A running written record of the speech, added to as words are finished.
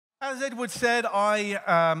As Edward said,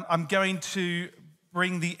 I'm going to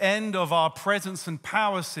bring the end of our Presence and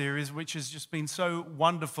Power series, which has just been so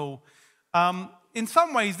wonderful. In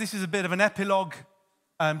some ways, this is a bit of an epilogue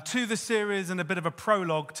to the series and a bit of a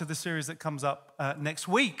prologue to the series that comes up next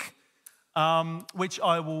week, which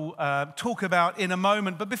I will talk about in a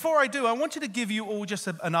moment. But before I do, I wanted to give you all just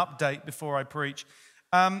an update before I preach.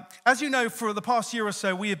 As you know, for the past year or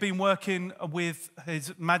so, we have been working with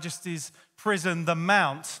His Majesty's prison, the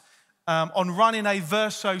Mount, on running a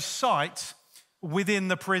Verso site within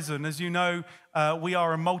the prison. As you know, we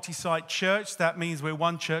are a multi-site church. That means we're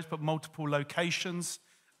one church but multiple locations.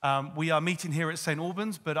 We are meeting here at St.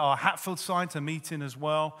 Albans, but our Hatfield site are meeting as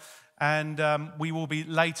well. And we will be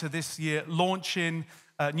later this year launching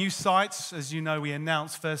new sites. As you know, we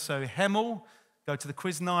announced Verso Hemel, go to the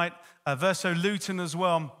quiz night, Verso Luton as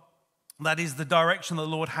well. That is the direction the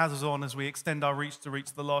Lord has us on as we extend our reach to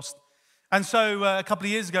reach the lost. And so a couple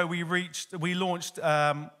of years ago, we launched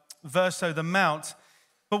Verso the Mount.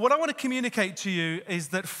 But what I want to communicate to you is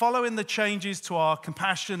that following the changes to our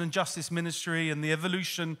compassion and justice ministry and the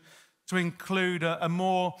evolution to include a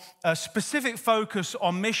more specific focus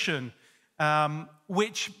on mission,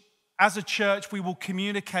 which as a church we will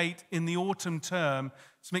communicate in the autumn term,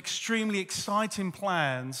 some extremely exciting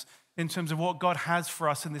plans in terms of what God has for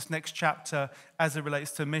us in this next chapter as it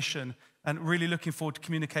relates to mission, and really looking forward to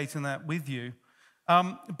communicating that with you.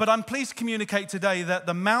 But I'm pleased to communicate today that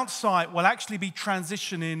the Mount site will actually be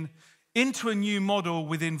transitioning into a new model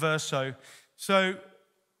within Verso. So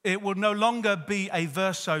it will no longer be a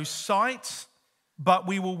Verso site, but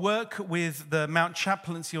we will work with the Mount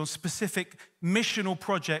Chaplaincy on specific missional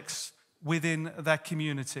projects within that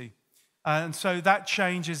community. And so that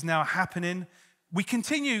change is now happening. We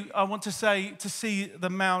continue, I want to say, to see the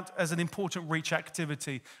Mount as an important reach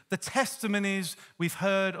activity. The testimonies we've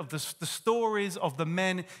heard of the stories of the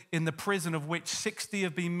men in the prison, of which 60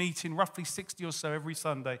 have been meeting, roughly 60 or so every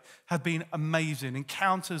Sunday, have been amazing.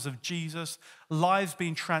 Encounters of Jesus, lives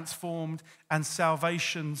being transformed, and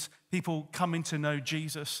salvations, people coming to know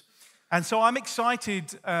Jesus. And so I'm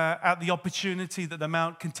excited at the opportunity that the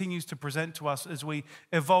Mount continues to present to us as we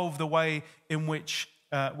evolve the way in which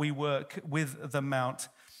we work with the Mount.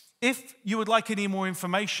 If you would like any more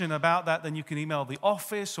information about that, then you can email the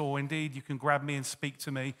office, or indeed you can grab me and speak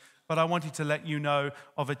to me. But I wanted to let you know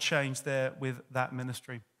of a change there with that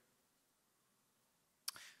ministry.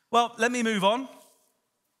 Well, let me move on.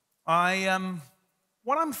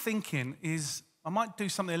 What I'm thinking is I might do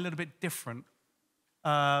something a little bit different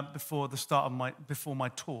before my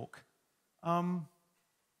talk. Why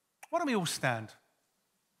don't we all stand?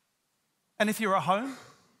 And if you're at home,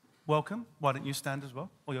 welcome. Why don't you stand as well?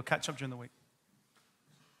 Or you'll catch up during the week.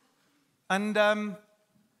 And I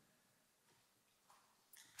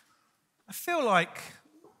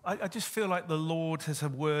just feel like the Lord has a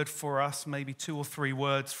word for us, maybe 2 or 3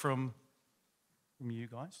 words from you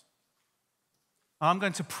guys. I'm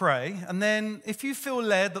going to pray, and then if you feel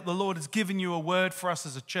led that the Lord has given you a word for us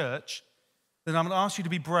as a church, then I'm going to ask you to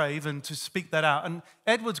be brave and to speak that out. And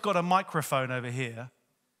Edward's got a microphone over here,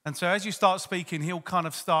 and so as you start speaking, he'll kind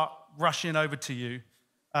of start rushing over to you.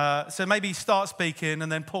 So maybe start speaking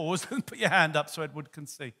and then pause and put your hand up so Edward can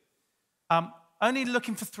see. Only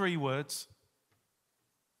looking for 3 words.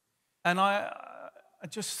 And let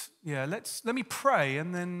me pray,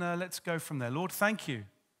 and then let's go from there. Lord, thank you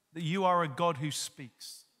that you are a God who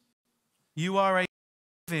speaks. You are a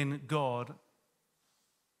living God.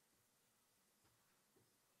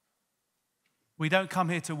 We don't come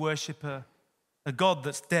here to worship a God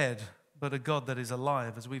that's dead, but a God that is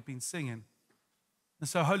alive, as we've been singing. And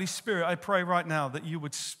so, Holy Spirit, I pray right now that you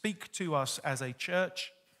would speak to us as a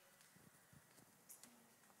church.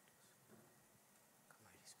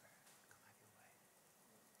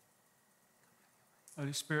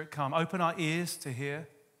 Holy Spirit, come. Open our ears to hear.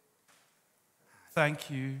 Thank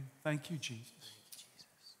you. Thank you, Jesus.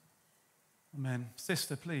 Amen.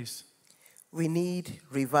 Sister, please. We need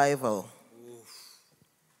revival.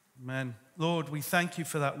 Amen. Lord, we thank you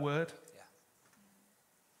for that word.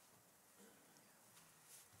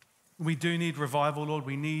 We do need revival, Lord.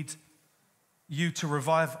 We need you to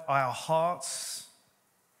revive our hearts.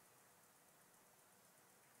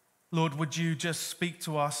 Lord, would you just speak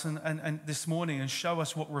to us and this morning and show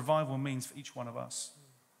us what revival means for each one of us?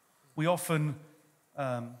 We often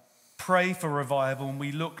pray for revival and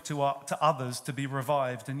we look to others to be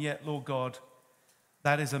revived, and yet, Lord God,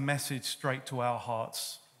 that is a message straight to our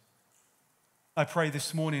hearts. I pray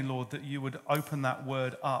this morning, Lord, that you would open that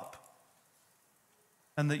word up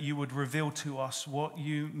and that you would reveal to us what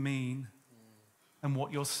you mean and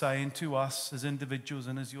what you're saying to us as individuals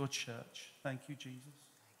and as your church. Thank you, Jesus.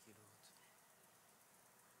 Thank you,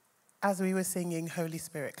 as we were singing Holy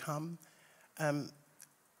Spirit Come,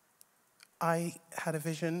 I had a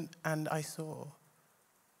vision and I saw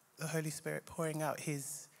the Holy Spirit pouring out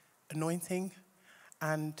his anointing,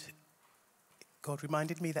 and God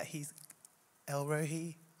reminded me that he's El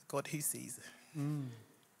Rohi, God who sees. Mm.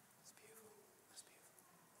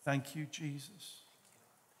 Thank you, Jesus.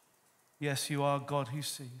 Yes, you are God who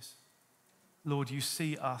sees. Lord, you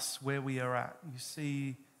see us where we are at. You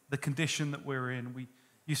see the condition that we're in.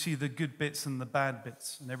 You see the good bits and the bad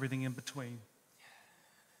bits and everything in between.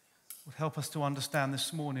 Lord, help us to understand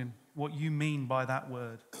this morning what you mean by that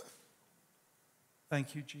word.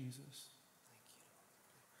 Thank you, Jesus.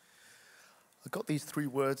 I got these 3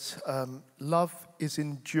 words. Love is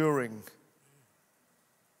enduring.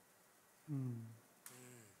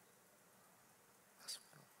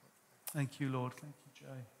 Thank you, Lord. Thank you,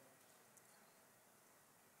 Jay.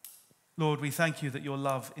 Lord, we thank you that your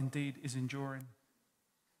love indeed is enduring.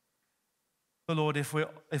 But Lord, if we're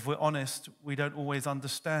honest, we don't always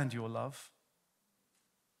understand your love.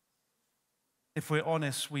 If we're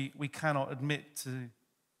honest, we cannot admit to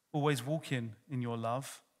always walking in your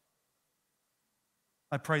love.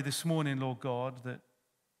 I pray this morning, Lord God, that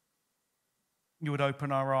you would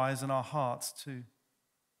open our eyes and our hearts to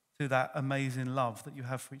that amazing love that you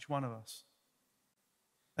have for each one of us.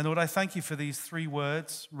 And Lord, I thank you for these 3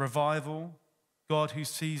 words: revival, God who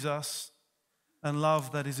sees us, and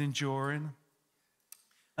love that is enduring.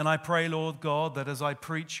 And I pray, Lord God, that as I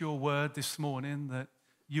preach your word this morning, that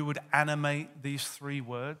you would animate these 3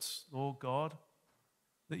 words, Lord God,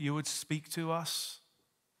 that you would speak to us,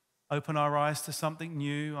 open our eyes to something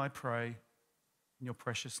new, I pray. In your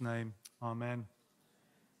precious name, amen.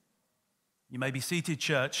 You may be seated,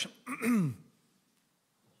 church.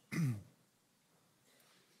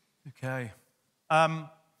 Okay.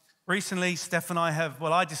 Recently, Steph and I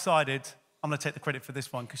I decided, I'm going to take the credit for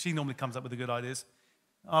this one because she normally comes up with the good ideas.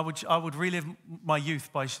 I would relive my youth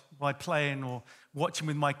by playing or watching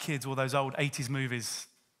with my kids all those old 80s movies.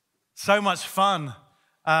 So much fun.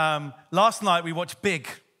 Last night we watched Big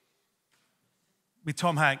with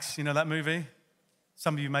Tom Hanks. You know that movie?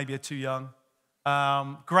 Some of you maybe are too young.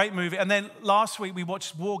 Great movie. And then last week we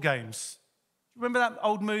watched War Games. Remember that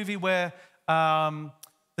old movie where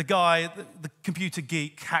the guy, the computer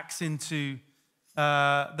geek, hacks into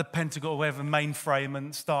the Pentagon or whatever mainframe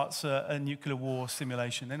and starts a nuclear war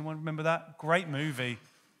simulation? Anyone remember that? Great movie.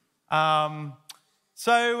 I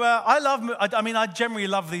generally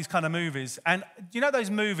love these kind of movies. And you know those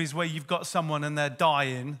movies where you've got someone and they're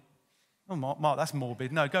dying? Oh, Mark, that's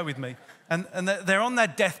morbid. No, go with me. And they're on their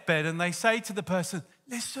deathbed and they say to the person,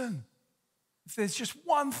 listen, if there's just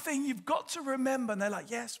one thing you've got to remember. And they're like,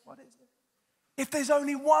 yes, what is it? If there's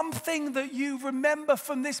only one thing that you remember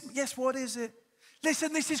from this, yes, what is it?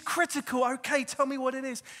 Listen, this is critical. Okay, tell me what it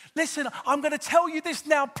is. Listen, I'm going to tell you this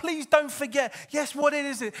now. Please don't forget. Yes, what it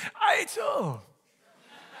is? It's all.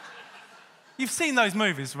 You've seen those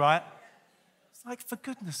movies, right? It's like, for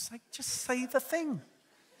goodness sake, just say the thing.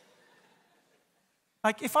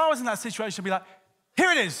 Like, if I was in that situation, I'd be like, here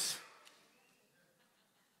it is.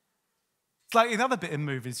 It's like another bit in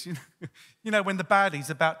movies, you know, when the baddie's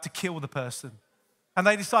about to kill the person. And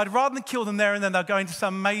they decide, rather than kill them there and then, they'll go into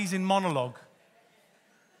some amazing monologue.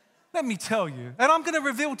 Let me tell you. And I'm going to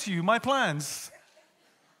reveal to you my plans.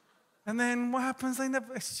 And then what happens?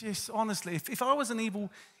 It's just, honestly, if I was an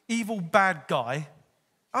evil bad guy,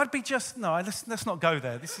 I'd be just, no, let's not go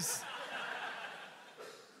there. This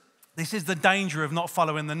is the danger of not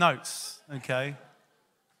following the notes, okay?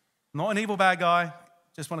 Not an evil bad guy,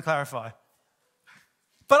 just want to clarify.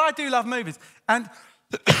 But I do love movies. And,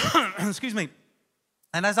 excuse me,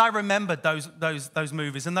 and as I remembered those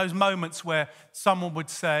movies and those moments where someone would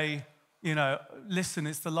say, you know, listen,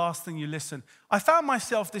 it's the last thing you listen. I found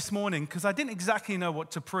myself this morning, because I didn't exactly know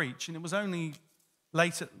what to preach, and it was only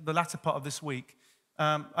the latter part of this week,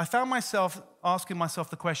 I found myself asking myself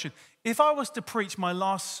the question, if I was to preach my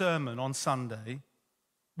last sermon on Sunday,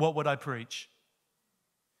 what would I preach?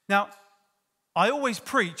 Now, I always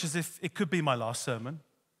preach as if it could be my last sermon,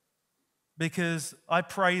 because I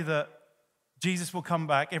pray that Jesus will come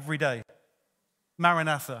back every day.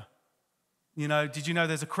 Maranatha. You know, did you know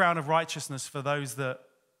there's a crown of righteousness for those that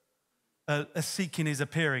are seeking his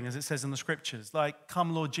appearing, as it says in the scriptures? Like,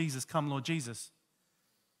 come Lord Jesus, come Lord Jesus.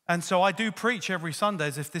 And so I do preach every Sunday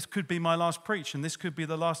as if this could be my last preach and this could be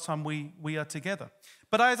the last time we are together.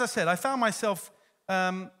 But as I said, I found myself,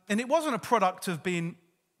 and it wasn't a product of being,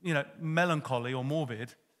 you know, melancholy or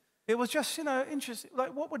morbid. It was just, you know, interesting.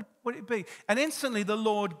 Like, what would it be? And instantly the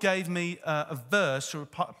Lord gave me a verse or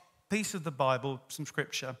a piece of the Bible, some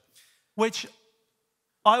scripture, which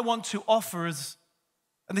I want to offer as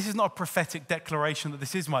And this is not a prophetic declaration that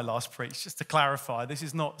this is my last preach, just to clarify. This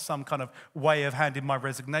is not some kind of way of handing my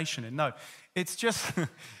resignation in. No, it's just,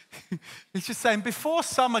 it's just saying before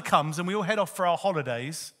summer comes and we all head off for our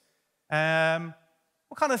holidays,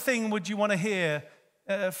 what kind of thing would you want to hear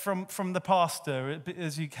from the pastor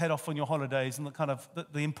as you head off on your holidays, and the kind of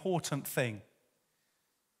the important thing?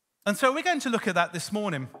 And so we're going to look at that this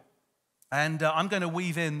morning. And I'm going to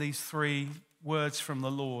weave in these 3 words from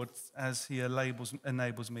the Lord as he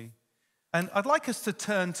enables me. And I'd like us to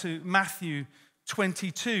turn to Matthew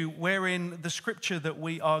 22, wherein the scripture that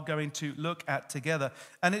we are going to look at together.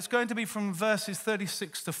 And it's going to be from verses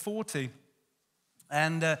 36 to 40.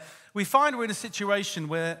 And we find we're in a situation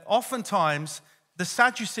where oftentimes the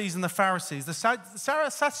Sadducees and the Pharisees,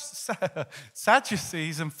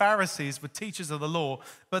 Sadducees and Pharisees were teachers of the law,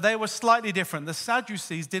 but they were slightly different. The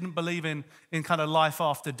Sadducees didn't believe in kind of life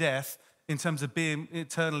after death, in terms of being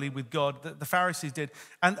eternally with God. The Pharisees did.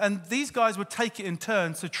 And these guys would take it in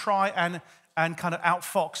turns to try and kind of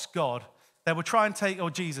outfox God. They would try and or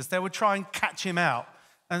Jesus, they would try and catch him out.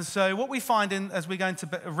 And so what we find as we're going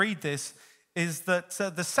to read this is that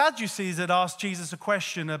the Sadducees had asked Jesus a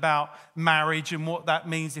question about marriage and what that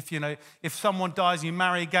means if someone dies and you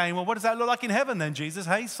marry again. Well, what does that look like in heaven then, Jesus?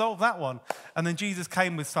 Hey, solve that one. And then Jesus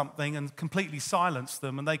came with something and completely silenced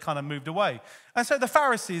them, and they kind of moved away. And so the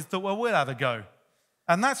Pharisees thought, well, we'll have a go.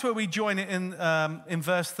 And that's where we join it in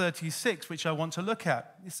verse 36, which I want to look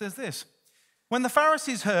at. It says this: when the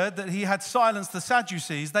Pharisees heard that he had silenced the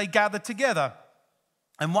Sadducees, they gathered together.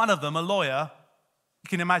 And one of them, a lawyer, you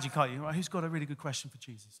can imagine, can't you? Right, who's got a really good question for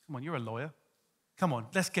Jesus? Come on, you're a lawyer. Come on,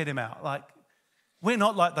 let's get him out. We're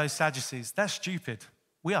not like those Sadducees. They're stupid.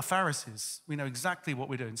 We are Pharisees. We know exactly what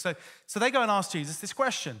we're doing. So they go and ask Jesus this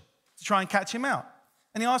question to try and catch him out.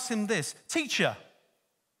 And he asks him this: Teacher,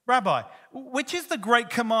 Rabbi, which is the great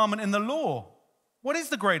commandment in the law? What is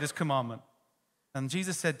the greatest commandment? And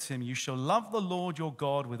Jesus said to him, you shall love the Lord your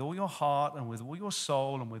God with all your heart and with all your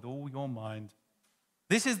soul and with all your mind.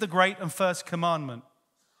 This is the great and first commandment.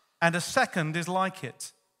 And a second is like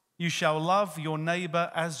it. You shall love your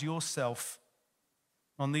neighbor as yourself.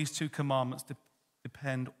 On these 2 commandments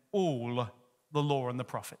depend all the law and the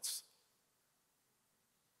prophets.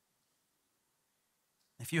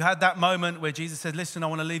 If you had that moment where Jesus said, listen, I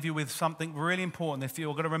want to leave you with something really important. If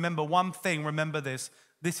you're going to remember one thing, remember this.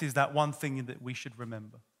 This is that one thing that we should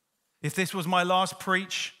remember. If this was my last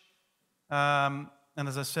preach, and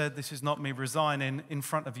as I said, this is not me resigning in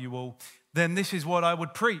front of you all, then this is what I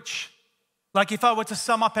would preach. Like if I were to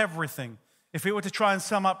sum up everything, if we were to try and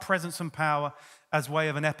sum up Presence and Power as way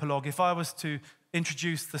of an epilogue, if I was to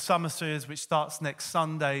introduce the summer series, which starts next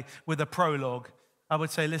Sunday with a prologue, I would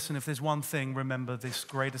say, listen, if there's one thing, remember this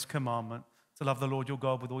greatest commandment, to love the Lord your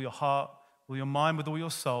God with all your heart, with all your mind, with all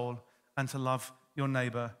your soul, and to love your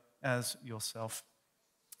neighbor as yourself.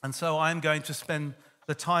 And so I'm going to spend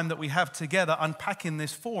the time that we have together unpacking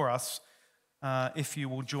this for us, if you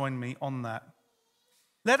will join me on that.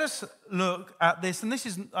 Let us look at this, and this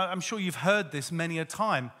is, I'm sure you've heard this many a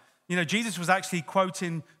time. Jesus was actually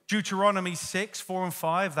quoting Deuteronomy 6, 4 and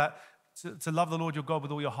 5, that to love the Lord your God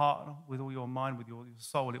with all your heart, with all your mind, with all your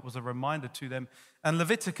soul. It was a reminder to them. And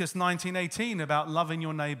Leviticus 19:18 about loving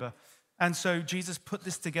your neighbor. And so Jesus put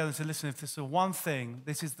this together and said, listen, if this is one thing,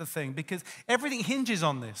 this is the thing, because everything hinges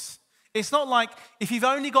on this. It's not like if you've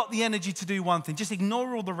only got the energy to do one thing, just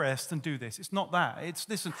ignore all the rest and do this. It's not that. It's,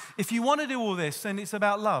 listen, if you want to do all this, then it's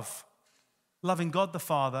about love. Loving God the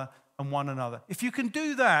Father and one another. If you can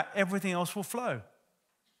do that, everything else will flow.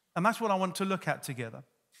 And that's what I want to look at together.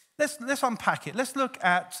 Let's unpack it. Let's look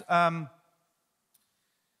at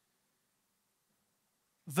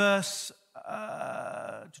verse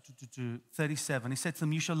 37. He said to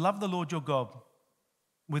them, you shall love the Lord your God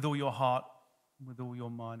with all your heart, with all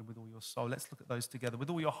your mind, with all your soul. Let's look at those together.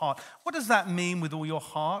 With all your heart. What does that mean, with all your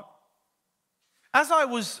heart? As I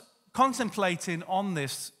was contemplating on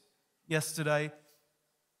this yesterday,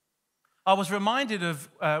 I was reminded of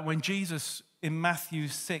when Jesus in Matthew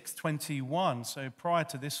 6:21, so prior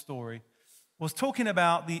to this story, was talking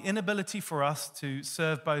about the inability for us to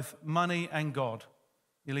serve both money and God.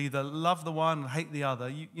 You'll either love the one and hate the other.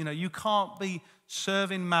 You can't be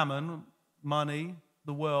serving mammon, money,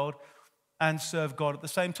 the world, and serve God at the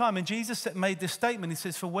same time. And Jesus made this statement. He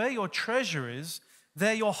says, for where your treasure is,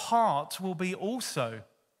 there your heart will be also.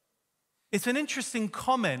 It's an interesting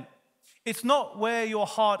comment. It's not where your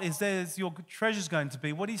heart is, there's your treasure's going to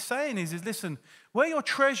be. What he's saying is listen, where your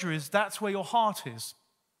treasure is, that's where your heart is.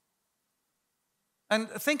 And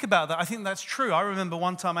think about that. I think that's true. I remember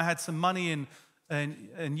one time I had some money in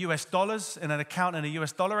US dollars in an account, in a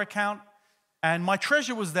US dollar account. And my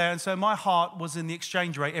treasure was there, and so my heart was in the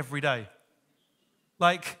exchange rate every day.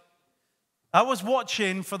 Like, I was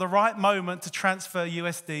watching for the right moment to transfer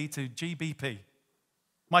USD to GBP.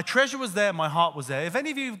 My treasure was there, my heart was there. If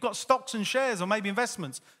any of you have got stocks and shares or maybe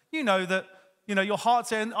investments, you know that, your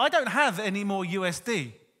heart's there. And I don't have any more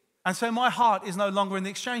USD. And so my heart is no longer in the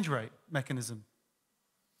exchange rate mechanism.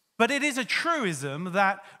 But it is a truism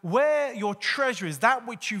that where your treasure is, that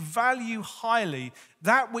which you value highly,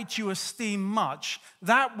 that which you esteem much,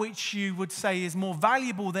 that which you would say is more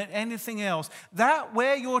valuable than anything else, that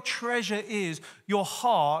where your treasure is, your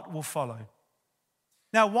heart will follow.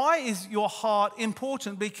 Now, why is your heart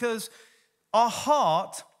important? Because our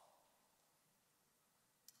heart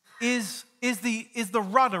is the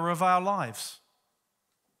rudder of our lives.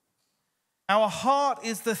 Our heart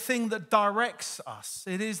is the thing that directs us.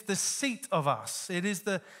 It is the seat of us. It is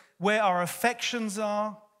where our affections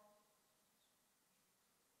are.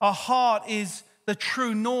 Our heart is the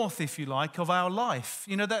true north, if you like, of our life.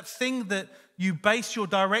 That thing that you base your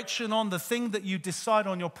direction on, the thing that you decide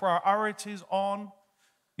on your priorities on.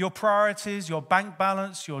 Your priorities, your bank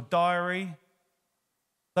balance, your diary.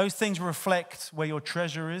 Those things reflect where your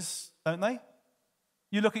treasure is, don't they?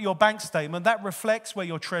 You look at your bank statement, that reflects where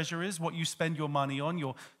your treasure is, what you spend your money on.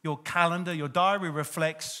 Your calendar, your diary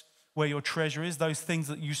reflects where your treasure is, those things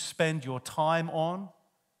that you spend your time on.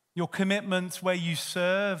 Your commitments, where you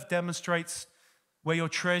serve, demonstrates where your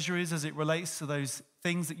treasure is as it relates to those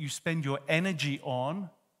things that you spend your energy on.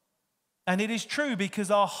 And it is true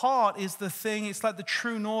because our heart is the thing, it's like the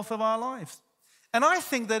true north of our lives. And I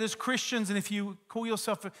think that as Christians, and if you call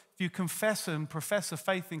yourself, if you confess and profess a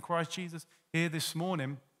faith in Christ Jesus here this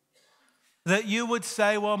morning, that you would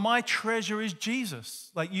say, well, my treasure is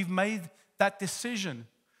Jesus. Like you've made that decision.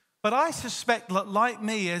 But I suspect that like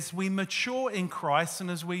me, as we mature in Christ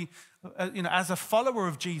and as we, as a follower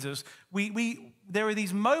of Jesus, there are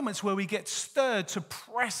these moments where we get stirred to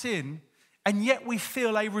press in, and yet we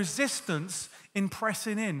feel a resistance in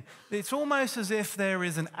pressing in. It's almost as if there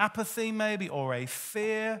is an apathy maybe, or a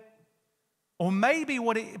fear, or maybe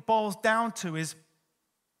what it boils down to is,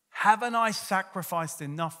 haven't I sacrificed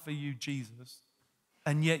enough for you, Jesus?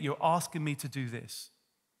 And yet you're asking me to do this.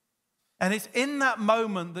 And it's in that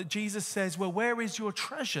moment that Jesus says, well, where is your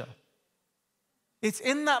treasure? It's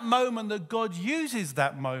in that moment that God uses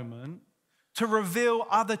that moment to reveal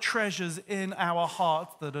other treasures in our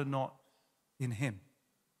hearts that are not in him.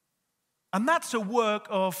 And that's a work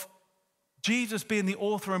of Jesus being the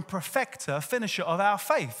author and perfecter, finisher of our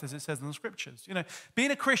faith, as it says in the scriptures.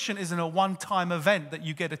 Being a Christian isn't a one-time event that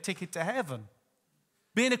you get a ticket to heaven.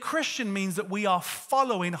 Being a Christian means that we are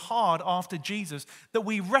following hard after Jesus, that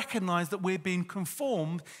we recognize that we're being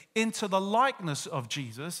conformed into the likeness of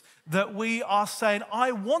Jesus, that we are saying,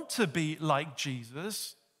 I want to be like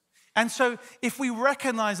Jesus. And so if we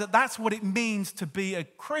recognize that that's what it means to be a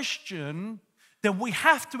Christian, then we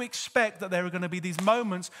have to expect that there are going to be these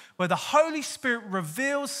moments where the Holy Spirit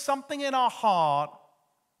reveals something in our heart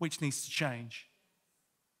which needs to change.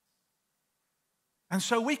 And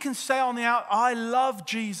so we can say on the out, I love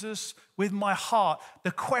Jesus with my heart.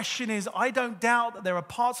 The question is, I don't doubt that there are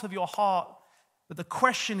parts of your heart, but the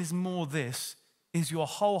question is more this: is your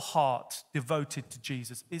whole heart devoted to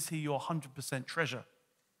Jesus? Is he your 100% treasure?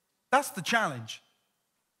 That's the challenge.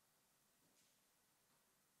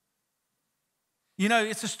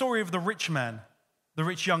 It's a story of the rich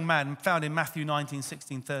young man found in Matthew 19,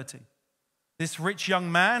 16, 30. This rich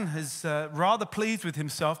young man is rather pleased with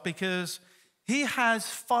himself because he has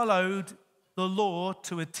followed the law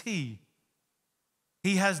to a T.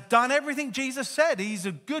 He has done everything Jesus said. He's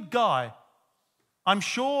a good guy. I'm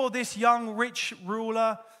sure this young rich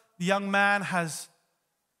ruler, the young man, has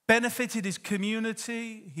benefited his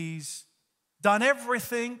community. He's done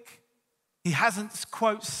everything. He hasn't,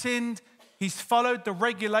 quote, sinned. He's followed the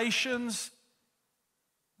regulations.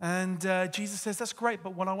 And Jesus says, that's great,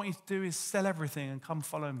 but what I want you to do is sell everything and come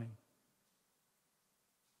follow me.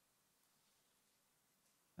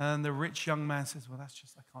 And the rich young man says, well, I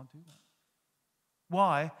can't do that.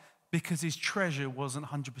 Why? Because his treasure wasn't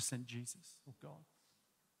 100% Jesus or God.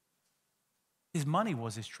 His money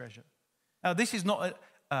was his treasure. Now, this is not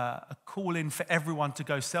a call-in for everyone to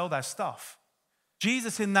go sell their stuff.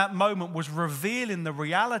 Jesus in that moment was revealing the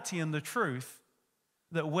reality and the truth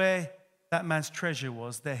that where that man's treasure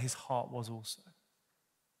was, there his heart was also.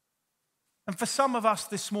 And for some of us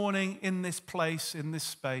this morning in this place, in this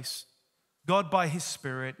space, God by his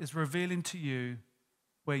Spirit is revealing to you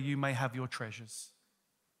where you may have your treasures.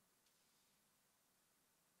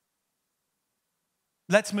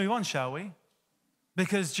 Let's move on, shall we?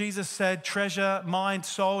 Because Jesus said treasure, mind,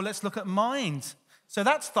 soul. Let's look at mind. So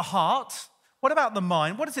that's the heart. what about the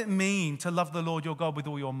mind? What does it mean to love the Lord your God with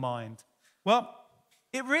all your mind? Well,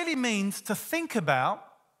 it really means to think about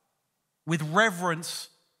with reverence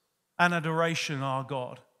and adoration our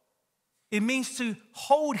God. It means to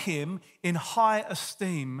hold him in high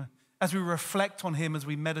esteem as we reflect on him, as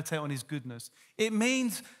we meditate on his goodness. It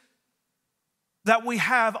means that we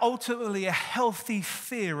have ultimately a healthy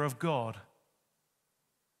fear of God.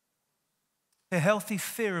 A healthy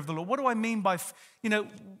fear of the Lord. What do I mean by,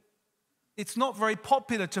 it's not very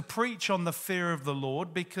popular to preach on the fear of the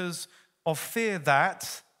Lord because of fear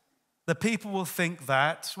that the people will think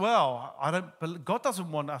that, well, God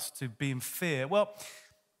doesn't want us to be in fear. Well,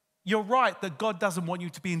 you're right that God doesn't want you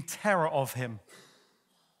to be in terror of him.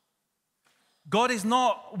 God is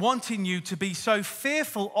not wanting you to be so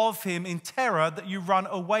fearful of him in terror that you run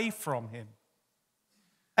away from him.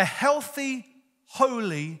 A healthy,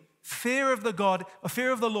 holy fear of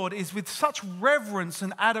the Lord is with such reverence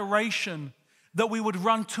and adoration that we would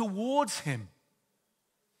run towards him,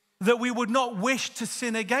 that we would not wish to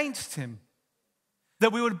sin against him,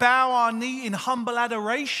 that we would bow our knee in humble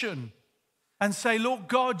adoration and say, Lord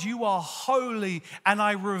God, you are holy and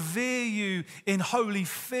I revere you in holy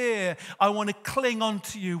fear. I want to cling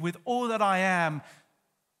onto you with all that I am.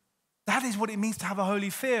 That is what it means to have a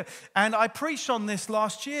holy fear. And I preached on this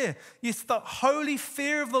last year. It's the holy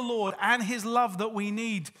fear of the Lord and his love that we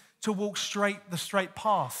need to walk the straight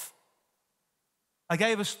path. I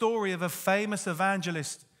gave a story of a famous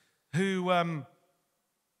evangelist who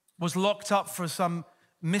was locked up for some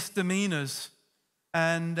misdemeanors,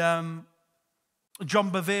 and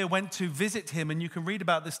John Bevere went to visit him, and you can read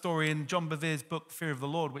about this story in John Bevere's book, Fear of the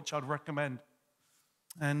Lord, which I'd recommend.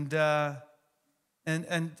 And the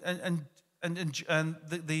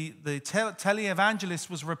televangelist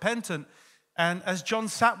was repentant, and as John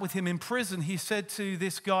sat with him in prison, he said to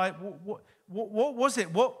this guy, "What was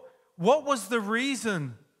it? What was the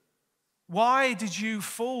reason? Why did you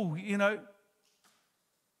fall?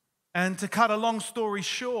 And to cut a long story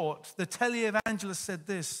short, the televangelist said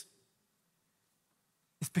this: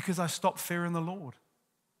 it's because I stopped fearing the Lord.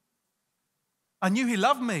 I knew he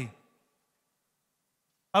loved me.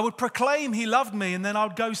 I would proclaim he loved me, and then I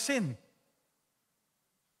would go sin.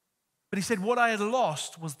 But he said what I had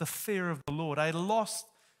lost was the fear of the Lord. I had lost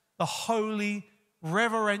the holy,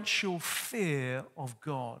 reverential fear of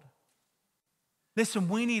God. Listen,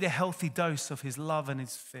 we need a healthy dose of his love and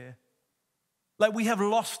his fear. Like, we have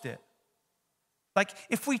lost it. Like,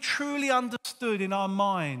 if we truly understood in our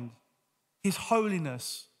mind his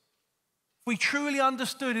holiness, if we truly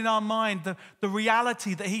understood in our mind the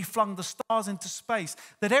reality that he flung the stars into space,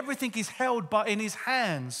 that everything is held in his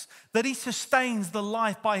hands, that he sustains the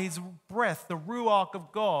life by his breath, the ruach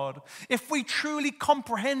of God, if we truly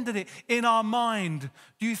comprehended it in our mind,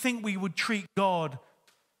 do you think we would treat God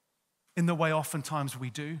in the way oftentimes we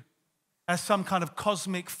do? As some kind of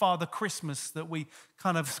cosmic Father Christmas that we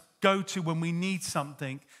kind of go to when we need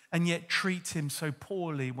something, and yet treat him so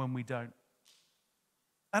poorly when we don't.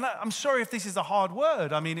 And I'm sorry if this is a hard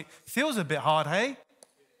word. I mean, it feels a bit hard, hey?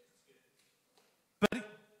 But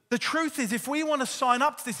the truth is, if we want to sign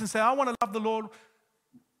up to this and say, I want to love the Lord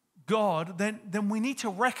God, then we need to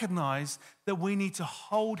recognize that we need to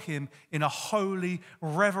hold him in a holy,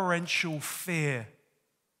 reverential fear,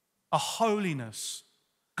 a holiness.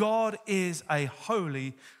 God is a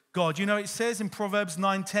holy God. It says in Proverbs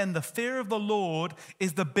 9:10, the fear of the Lord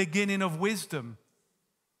is the beginning of wisdom,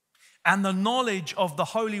 and the knowledge of the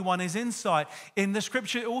Holy One is insight. In the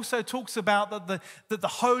scripture, it also talks about that the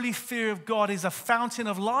holy fear of God is a fountain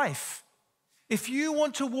of life. If you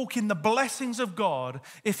want to walk in the blessings of God,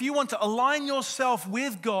 if you want to align yourself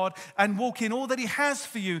with God and walk in all that he has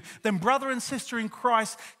for you, then brother and sister in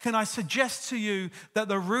Christ, can I suggest to you that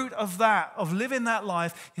the root of that, of living that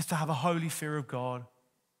life, is to have a holy fear of God.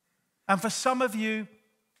 And for some of you,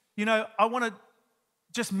 I want to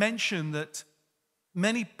just mention that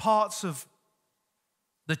many parts of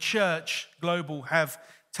the church global have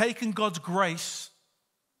taken God's grace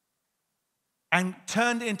and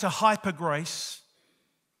turned it into hyper grace,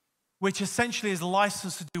 which essentially is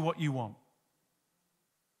license to do what you want.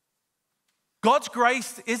 God's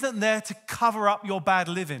grace isn't there to cover up your bad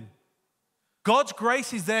living. God's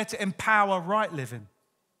grace is there to empower right living.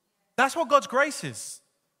 That's what God's grace is.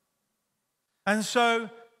 And so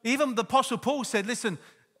even the Apostle Paul said, listen,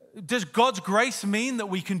 does God's grace mean that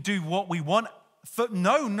we can do what we want?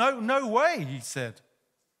 No way, he said.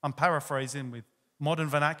 I'm paraphrasing with modern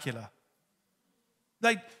vernacular.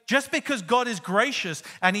 Just because God is gracious,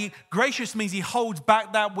 and gracious means he holds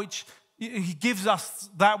back that which, he gives us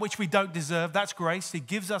that which we don't deserve. That's grace. He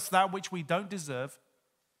gives us that which we don't deserve.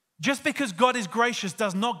 Just because God is gracious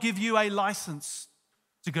does not give you a license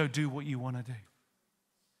to go do what you want to do.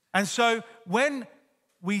 And so when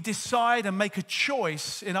we decide and make a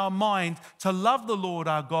choice in our mind to love the Lord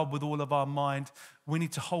our God with all of our mind, we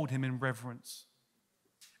need to hold him in reverence.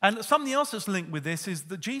 And something else that's linked with this is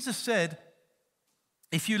that Jesus said,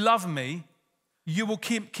 if you love me, you will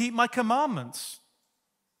keep my commandments.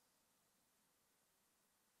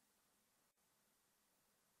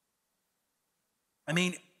 I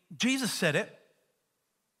mean, Jesus said it.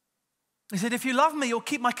 He said, if you love me, you'll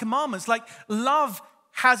keep my commandments. Like, love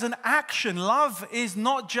has an action. Love is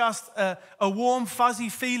not just a warm, fuzzy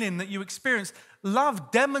feeling that you experience.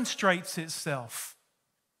 Love demonstrates itself.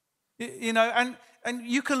 You know, and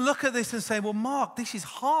you can look at this and say, well, Mark, this is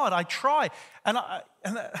hard. I try. And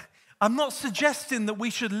I'm not suggesting that we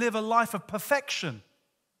should live a life of perfection.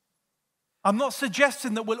 I'm not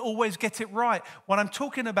suggesting that we'll always get it right. What I'm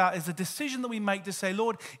talking about is a decision that we make to say,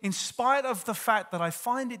 Lord, in spite of the fact that I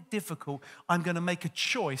find it difficult, I'm going to make a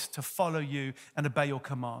choice to follow you and obey your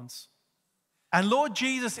commands. And Lord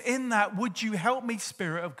Jesus, in that, would you help me,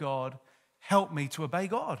 Spirit of God, help me to obey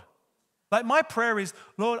God? Like, my prayer is,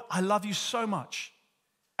 Lord, I love you so much,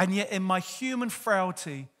 and yet in my human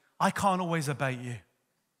frailty, I can't always obey you.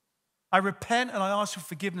 I repent and I ask for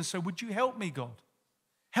forgiveness, so would you help me, God?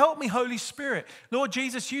 Help me, Holy Spirit. Lord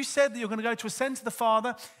Jesus, you said that you're going to go to ascend to the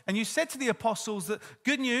Father, and you said to the apostles that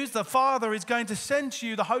good news, the Father is going to send to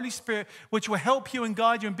you the Holy Spirit, which will help you and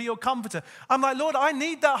guide you and be your comforter. I'm like, Lord, I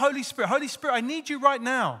need that Holy Spirit. Holy Spirit, I need you right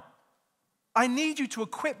now. I need you to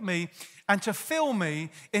equip me and to fill me,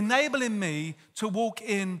 enabling me to walk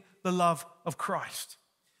in the love of Christ.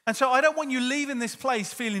 And so I don't want you leaving this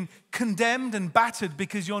place feeling condemned and battered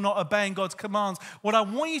because you're not obeying God's commands. What I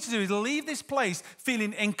want you to do is leave this place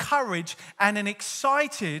feeling encouraged and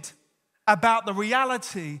excited about the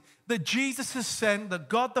reality that Jesus has sent, that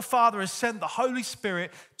God the Father has sent the Holy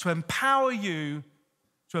Spirit to empower you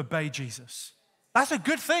to obey Jesus. That's a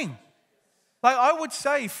good thing. Like, I would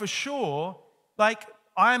say for sure, like,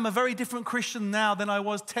 I am a very different Christian now than I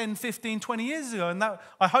was 10, 15, 20 years ago. And that,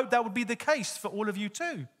 I hope that would be the case for all of you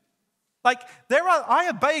too. Like, I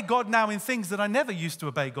obey God now in things that I never used to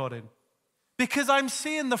obey God in. Because I'm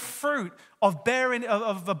seeing the fruit of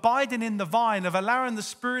abiding in the vine, of allowing the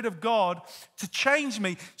Spirit of God to change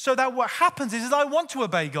me, so that what happens is I want to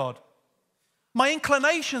obey God. My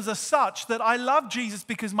inclinations are such that I love Jesus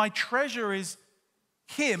because my treasure is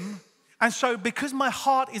him. And so because my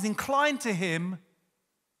heart is inclined to him,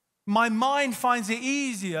 my mind finds it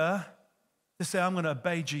easier to say, I'm going to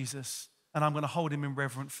obey Jesus and I'm going to hold him in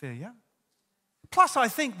reverent fear, yeah? Plus, I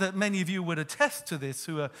think that many of you would attest to this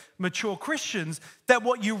who are mature Christians, that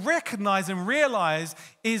what you recognize and realize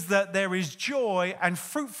is that there is joy and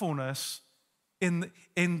fruitfulness in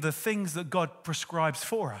the things that God prescribes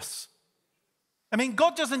for us. I mean,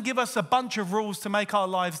 God doesn't give us a bunch of rules to make our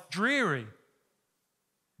lives dreary.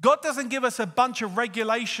 God doesn't give us a bunch of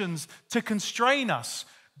regulations to constrain us.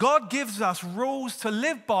 God gives us rules to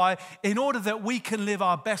live by in order that we can live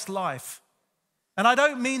our best life. And I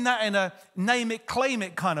don't mean that in a name it, claim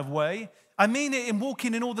it kind of way. I mean it in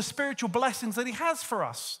walking in all the spiritual blessings that he has for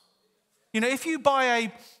us. You know, if you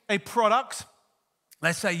buy a product,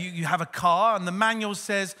 let's say you have a car and the manual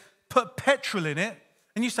says put petrol in it,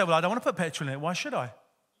 and you say, well, I don't want to put petrol in it. Why should I?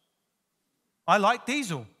 I like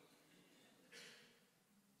diesel.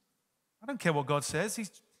 I don't care what God says.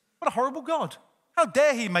 What a horrible God. How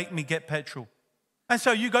dare he make me get petrol? And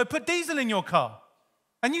so you go put diesel in your car.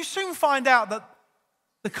 And you soon find out that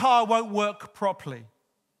the car won't work properly.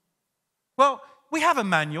 Well, we have a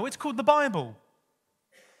manual. It's called the Bible.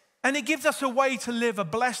 And it gives us a way to live a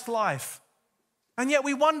blessed life. And yet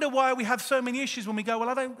we wonder why we have so many issues when we go, well,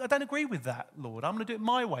 I don't agree with that, Lord. I'm going to do it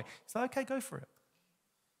my way. So, okay, go for it.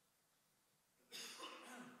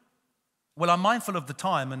 Well, I'm mindful of the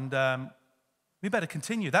time, and we better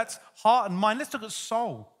continue. That's heart and mind. Let's look at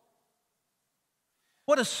soul.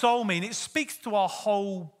 What does soul mean? It speaks to our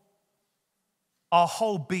whole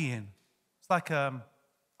being. It's like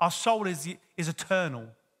our soul is eternal.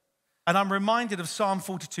 And I'm reminded of Psalm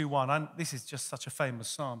 42:1. This is just such a famous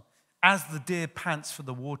psalm. As the deer pants for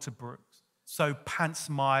the water brooks, so pants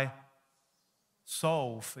my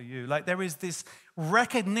soul for you. Like, there is this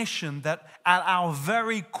recognition that at our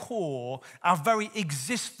very core, our very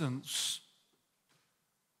existence,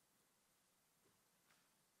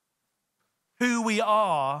 who we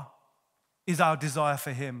are is our desire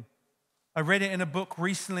for him. I read it in a book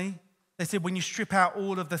recently. They said when you strip out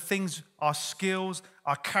all of the things, our skills,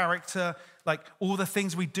 our character, like all the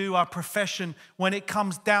things we do, our profession, when it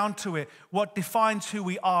comes down to it, what defines who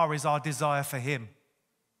we are is our desire for him.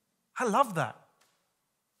 I love that.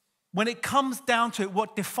 when it comes down to it,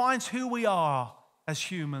 what defines who we are as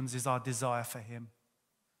humans is our desire for him.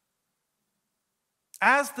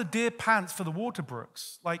 As the deer pants for the water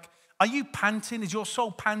brooks, like, are you panting? Is your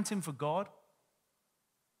soul panting for God?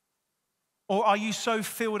 Or are you so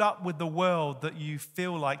filled up with the world that you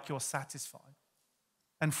feel like you're satisfied?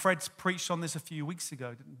 And Fred's preached on this a few weeks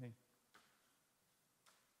ago, didn't he?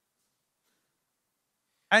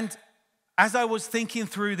 And as I was thinking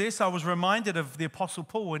through this, I was reminded of the Apostle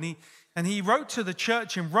Paul, and he wrote to the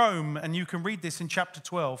church in Rome, and you can read this in chapter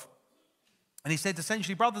 12. And he said,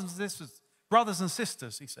 essentially, brothers and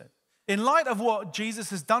sisters, he said, in light of what Jesus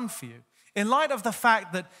has done for you, in light of the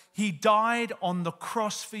fact that he died on the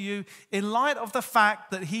cross for you, in light of the fact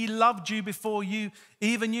that he loved you before you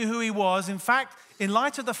even knew who he was, in fact, in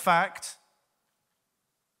light of the fact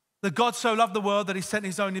that God so loved the world that he sent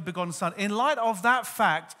his only begotten Son, in light of that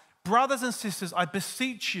fact, brothers and sisters, I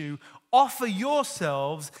beseech you, offer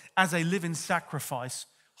yourselves as a living sacrifice,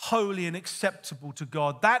 holy and acceptable to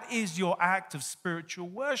God. That is your act of spiritual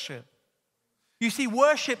worship. You see,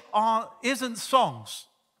 worship isn't songs.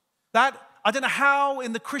 I don't know how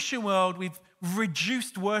in the Christian world we've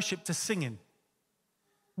reduced worship to singing.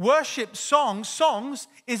 Worship, songs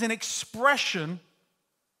is an expression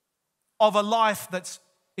of a life that's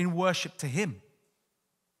in worship to him.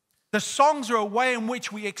 The songs are a way in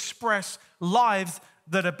which we express lives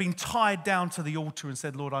that have been tied down to the altar and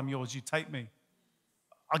said, Lord, I'm yours, you take me.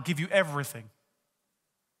 I'll give you everything.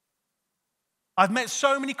 I've met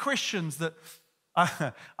so many Christians that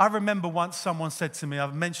I remember once someone said to me,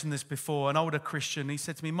 I've mentioned this before, an older Christian, he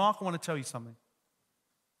said to me, Mark, I want to tell you something.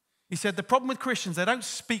 He said, the problem with Christians, they don't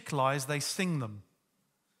speak lies, they sing them.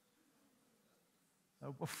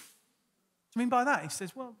 What do you mean by that? He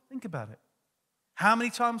says, well, think about it. How many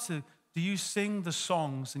times do you sing the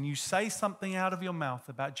songs and you say something out of your mouth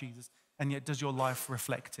about Jesus, and yet does your life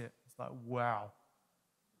reflect it? It's like, wow.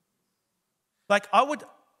 Like, I would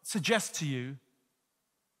suggest to you,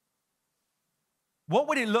 what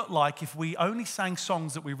would it look like if we only sang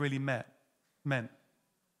songs that we really meant?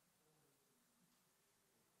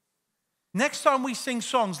 Next time we sing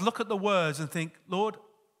songs, look at the words and think, Lord,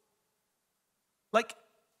 like,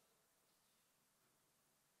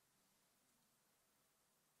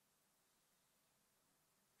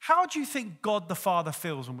 how do you think God the Father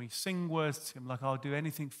feels when we sing words to him? Like, I'll do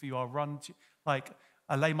anything for you, I'll run to you, like,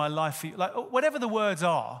 I lay my life for you, like, whatever the words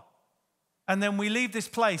are. And then we leave this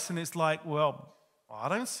place and it's like, well, I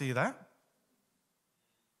don't see that.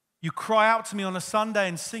 You cry out to me on a Sunday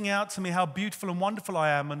and sing out to me how beautiful and wonderful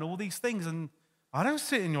I am and all these things, and I don't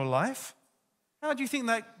see it in your life. How do you think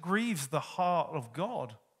that grieves the heart of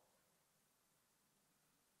God?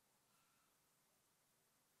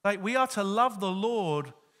 Like, we are to love the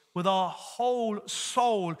Lord with our whole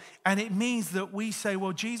soul, and it means that we say,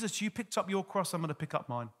 well, Jesus, you picked up your cross, I'm going to pick up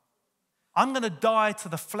mine. I'm going to die to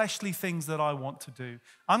the fleshly things that I want to do.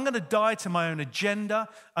 I'm going to die to my own agenda.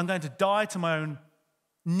 I'm going to die to my own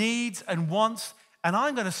needs and wants. And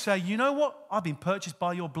I'm going to say, you know what? I've been purchased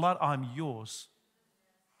by your blood. I'm yours.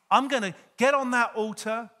 I'm going to get on that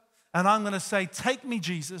altar and I'm going to say, take me,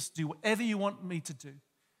 Jesus. Do whatever you want me to do.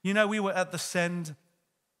 You know, we were at the Send,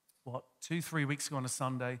 2-3 weeks ago on a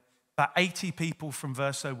Sunday. About 80 people from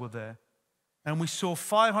Verso were there. And we saw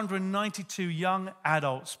 592 young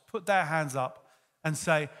adults put their hands up and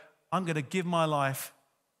say, I'm going to give my life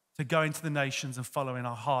to go into the nations and following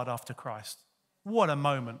our heart after Christ. What a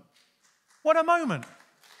moment. What a moment.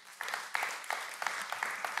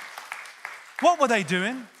 What were they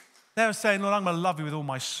doing? They were saying, Lord, I'm going to love you with all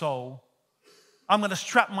my soul. I'm going to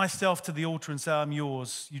strap myself to the altar and say, I'm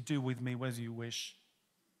yours. You do with me as you wish.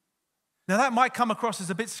 Now, that might come across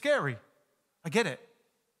as a bit scary. I get it.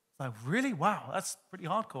 Like, really? Wow, that's pretty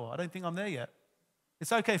hardcore. I don't think I'm there yet.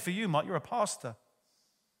 It's okay for you, Mike. You're a pastor.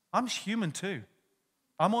 I'm human too.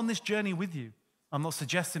 I'm on this journey with you. I'm not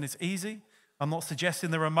suggesting it's easy. I'm not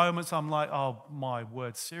suggesting there are moments I'm like, oh, my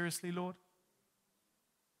word, seriously, Lord?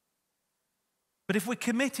 But if we're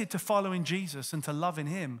committed to following Jesus and to loving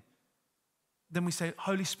him, then we say,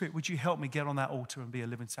 Holy Spirit, would you help me get on that altar and be a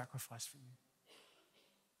living sacrifice for you?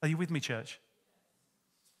 Are you with me, church?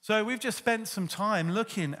 So we've just spent some time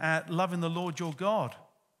looking at loving the Lord your God.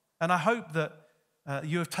 And I hope that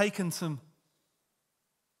you have taken some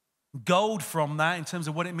gold from that in terms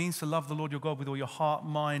of what it means to love the Lord your God with all your heart,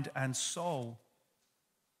 mind, and soul.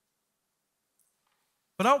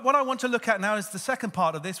 But what I want to look at now is the second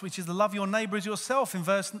part of this, which is to love your neighbor as yourself in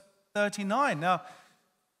verse 39. Now,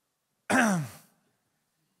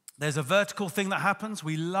 there's a vertical thing that happens.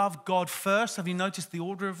 We love God first. Have you noticed the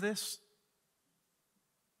order of this?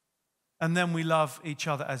 And then we love each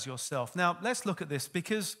other as yourself. Now, let's look at this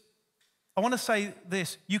because I want to say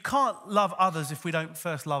this. You can't love others if we don't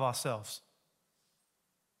first love ourselves.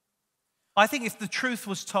 I think if the truth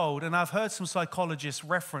was told, and I've heard some psychologists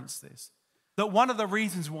reference this, that one of the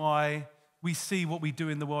reasons why we see what we do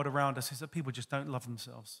in the world around us is that people just don't love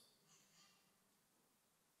themselves.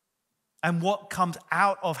 And what comes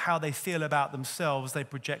out of how they feel about themselves, they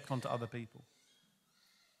project onto other people.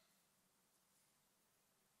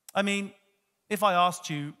 I mean, if I asked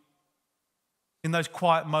you in those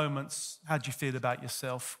quiet moments, how do you feel about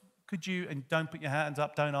yourself? Could you, and don't put your hands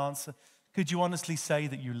up, don't answer, could you honestly say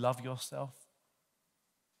that you love yourself?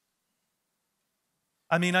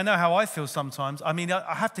 I mean, I know how I feel sometimes. I mean,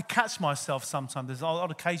 I have to catch myself sometimes. There's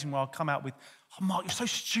an occasion where I'll come out with, oh, Mark, you're so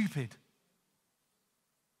stupid.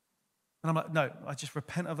 And I'm like, no, I just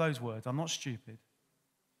repent of those words. I'm not stupid.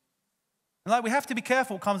 And like, we have to be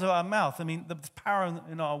careful what comes out of our mouth. I mean, the power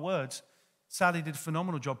in our words. Sally did a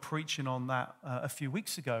phenomenal job preaching on that a few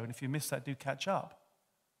weeks ago. And if you missed that, do catch up.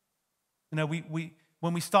 You know,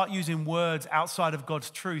 when we start using words outside of God's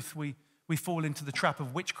truth, we fall into the trap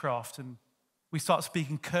of witchcraft, and we start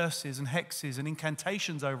speaking curses and hexes and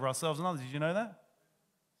incantations over ourselves and others. Did you know that?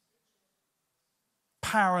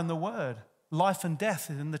 Power in the word. Life and death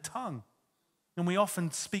is in the tongue. And we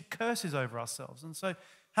often speak curses over ourselves. And so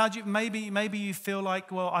how do you, maybe you feel like,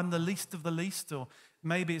 well, I'm the least of the least, or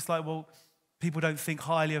maybe it's like, well, people don't think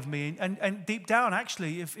highly of me. And deep down,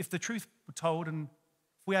 actually, if the truth were told, and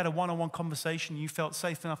if we had a one-on-one conversation, you felt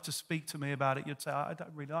safe enough to speak to me about it, you'd say, I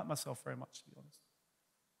don't really like myself very much, to be honest.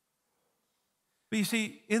 But you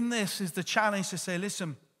see, in this is the challenge to say,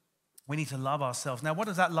 listen, we need to love ourselves. Now, what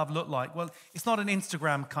does that love look like? Well, it's not an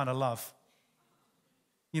Instagram kind of love.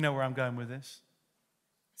 You know where I'm going with this.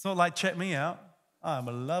 It's not like, check me out. I'm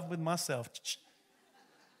in love with myself.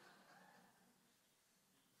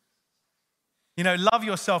 You know, love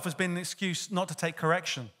yourself has been an excuse not to take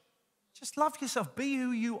correction. Just love yourself. Be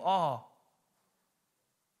who you are.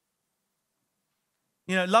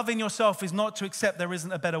 You know, loving yourself is not to accept there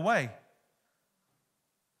isn't a better way.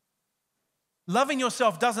 Loving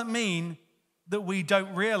yourself doesn't mean that we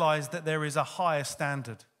don't realize that there is a higher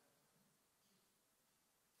standard.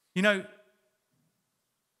 You know,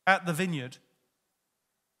 at the Vineyard,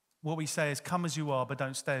 what we say is, come as you are, but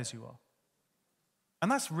don't stay as you are.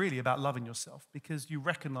 And that's really about loving yourself, because you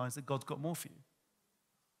recognize that God's got more for you.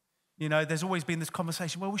 You know, there's always been this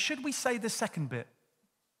conversation, well, should we say the second bit?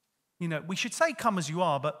 You know, we should say come as you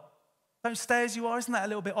are, but don't stay as you are. Isn't that a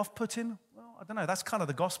little bit off-putting? Well, I don't know. That's kind of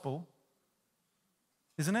the gospel,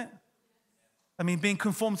 isn't it? I mean, being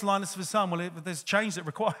conformed to the likeness of His Son, well, there's change that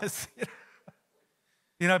requires.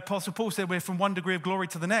 You know, Apostle Paul said we're from one degree of glory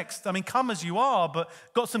to the next. I mean, come as you are, but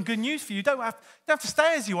got some good news for you. You don't have to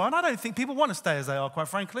stay as you are. And I don't think people want to stay as they are, quite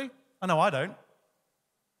frankly. I know I don't.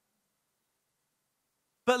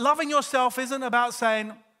 But loving yourself isn't about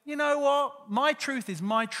saying, you know what? My truth is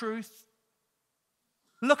my truth.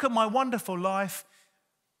 Look at my wonderful life.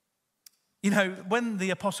 You know, when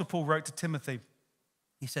the Apostle Paul wrote to Timothy,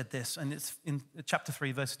 he said this, and it's in chapter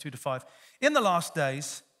 3, verses 2 to 5. In the last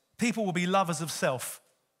days, people will be lovers of self.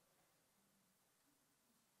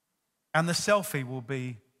 And the selfie will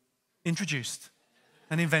be introduced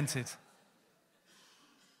and invented.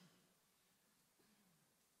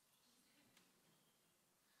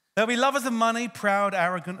 They'll be lovers of money, proud,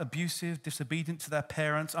 arrogant, abusive, disobedient to their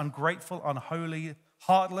parents, ungrateful, unholy,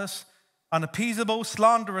 heartless, unappeasable,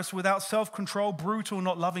 slanderous, without self-control, brutal,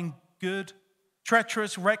 not loving good,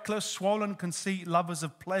 treacherous, reckless, swollen conceit, lovers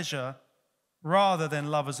of pleasure rather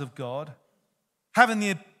than lovers of God, having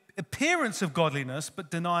the appearance of godliness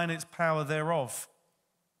but denying its power thereof.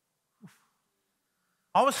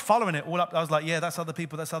 I was following it all up. I was like, yeah, that's other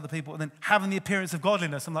people. And then having the appearance of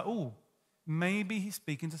godliness. I'm like, oh, maybe he's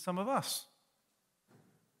speaking to some of us.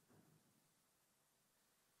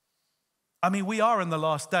 I mean, we are in the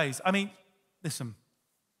last days. I mean, listen,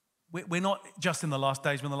 we're not just in the last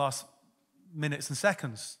days, we're in the last minutes and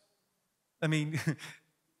seconds. I mean,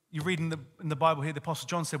 you read in the Bible here, the Apostle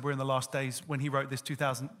John said we're in the last days when he wrote this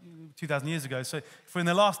 2,000 years ago. So if we're in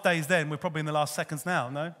the last days then, we're probably in the last seconds now,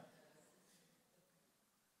 no?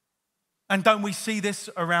 And don't we see this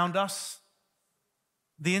around us?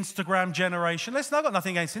 The Instagram generation. Listen, I've got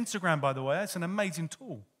nothing against Instagram, by the way. It's an amazing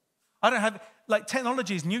tool.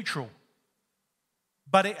 Technology is neutral.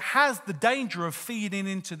 But it has the danger of feeding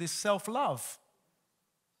into this self-love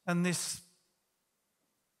and this.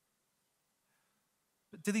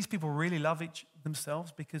 But do these people really love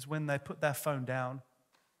themselves? Because when they put their phone down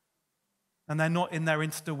and they're not in their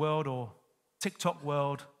Insta world or TikTok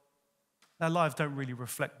world, their lives don't really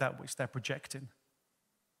reflect that which they're projecting.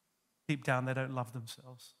 Deep down, they don't love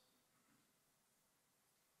themselves.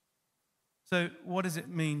 So what does it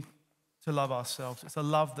mean to love ourselves? It's a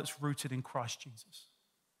love that's rooted in Christ Jesus.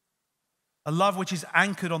 A love which is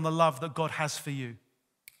anchored on the love that God has for you.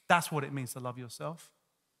 That's what it means to love yourself.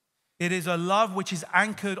 It is a love which is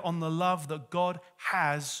anchored on the love that God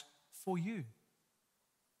has for you.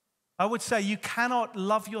 I would say you cannot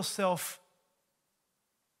love yourself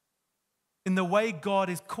in the way God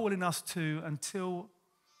is calling us to until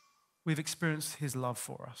we've experienced his love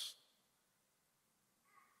for us.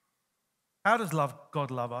 How does God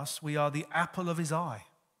love us? We are the apple of his eye.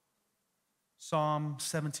 Psalm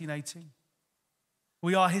 17:18.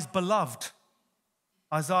 We are his beloved.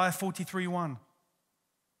 Isaiah 43:1.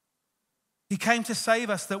 He came to save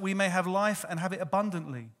us that we may have life and have it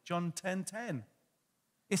abundantly. John 10:10.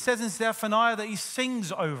 It says in Zephaniah that he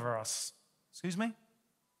sings over us. Excuse me?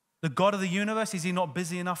 The God of the universe, is he not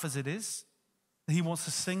busy enough as it is? That he wants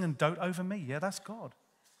to sing and dote over me? Yeah, that's God.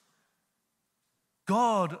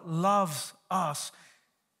 God loves us.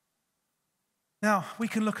 Now, we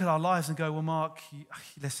can look at our lives and go, well, Mark,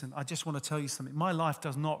 listen, I just want to tell you something. My life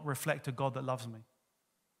does not reflect a God that loves me.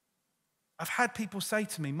 I've had people say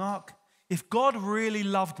to me, Mark, if God really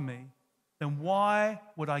loved me, then why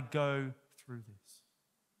would I go through this?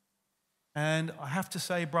 And I have to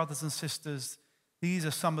say, brothers and sisters, these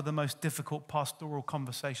are some of the most difficult pastoral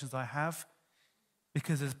conversations I have,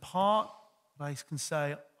 because as part, I can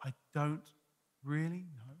say, I don't really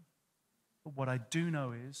know. But what I do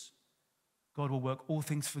know is God will work all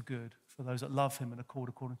things for good for those that love him and are called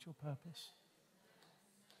according to your purpose.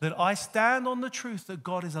 That I stand on the truth that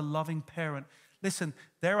God is a loving parent. Listen,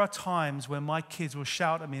 there are times when my kids will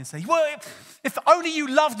shout at me and say, well, if only you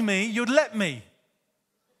loved me, you'd let me.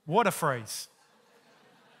 What a phrase.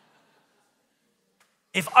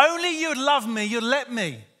 If only you'd love me, you'd let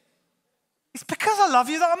me. It's because I love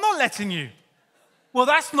you that I'm not letting you. Well,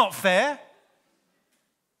 that's not fair.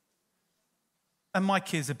 And my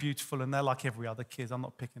kids are beautiful and they're like every other kid. I'm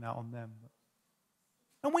not picking out on them.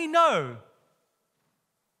 And we know,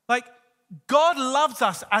 like, God loves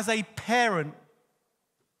us as a parent.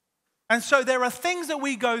 And so there are things that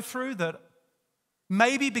we go through that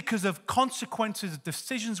maybe because of consequences of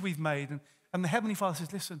decisions we've made. And the Heavenly Father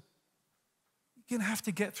says, listen, you're going to have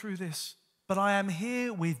to get through this, but I am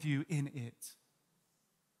here with you in it.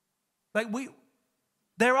 Like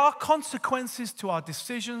there are consequences to our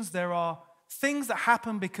decisions. There are things that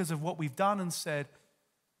happen because of what we've done and said,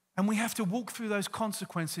 and we have to walk through those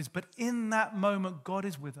consequences. But in that moment, God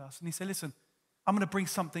is with us. And he said, listen, I'm going to bring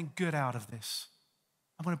something good out of this.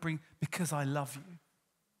 I'm going to bring, because I love you.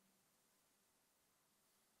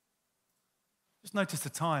 Just notice the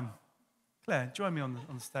time. Claire, join me on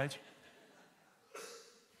the stage.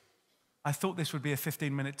 I thought this would be a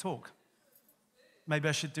 15-minute talk. Maybe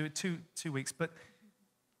I should do it two weeks.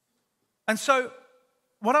 And so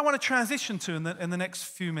what I want to transition to in the next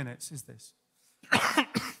few minutes is this.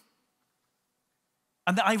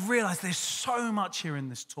 And I realize there's so much here in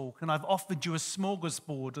this talk, and I've offered you a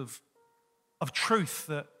smorgasbord of truth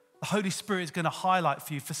that the Holy Spirit is going to highlight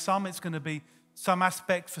for you. For some, it's going to be some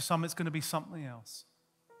aspect. For some, it's going to be something else.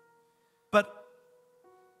 But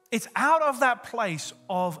it's out of that place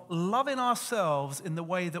of loving ourselves in the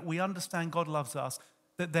way that we understand God loves us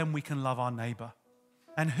that then we can love our neighbor.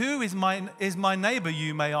 And who is my neighbor,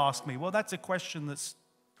 you may ask me? Well, that's a question that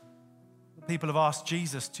people have asked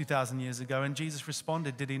Jesus 2,000 years ago, and Jesus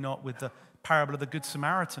responded, did he not, with the parable of the Good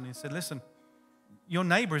Samaritan? He said, listen, your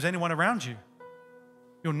neighbor is anyone around you.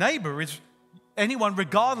 Your neighbor is anyone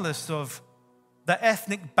regardless of their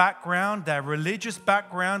ethnic background, their religious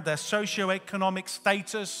background, their socioeconomic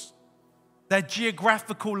status, their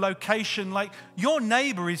geographical location. Like, your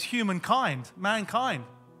neighbor is humankind, mankind.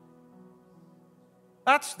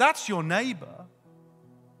 That's your neighbor.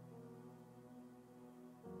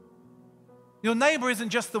 Your neighbor isn't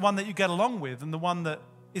just the one that you get along with and the one that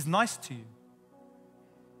is nice to you.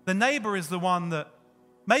 The neighbor is the one that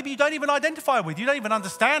maybe you don't even identify with. You don't even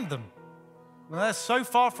understand them. Well, that's so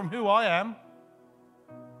far from who I am.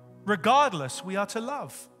 Regardless, we are to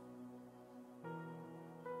love.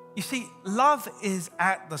 You see, love is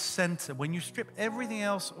at the center. When you strip everything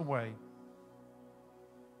else away,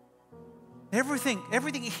 everything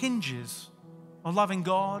hinges on loving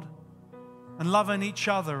God and loving each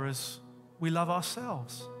other as we love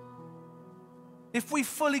ourselves. If we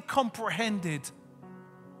fully comprehended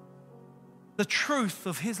the truth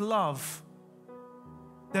of his love,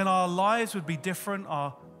 then our lives would be different,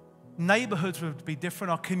 our neighborhoods would be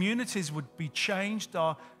different, our communities would be changed,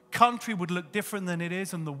 our country would look different than it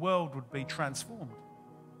is, and the world would be transformed.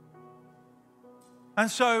 And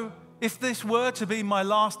so, if this were to be my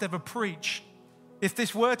last ever preach, if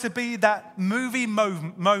this were to be that movie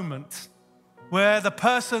moment where the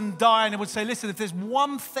person dying would say, listen, if there's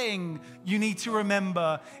one thing you need to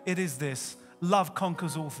remember, it is this: love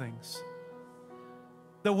conquers all things.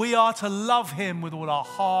 That we are to love him with all our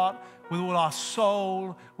heart, with all our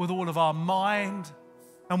soul, with all of our mind.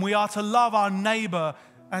 And we are to love our neighbor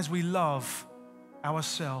as we love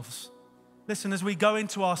ourselves. Listen, as we go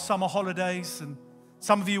into our summer holidays, and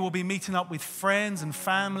some of you will be meeting up with friends and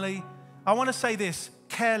family, I want to say this: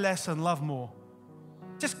 care less and love more.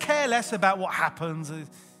 Just care less about what happens,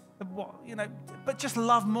 but just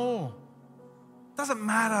love more. Doesn't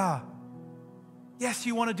matter. Yes,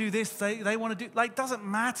 you want to do this, they want to do, doesn't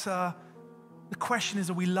matter. The question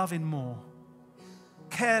is, are we loving more?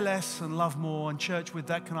 Care less and love more. And church, with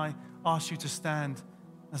that, can I ask you to stand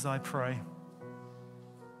as I pray?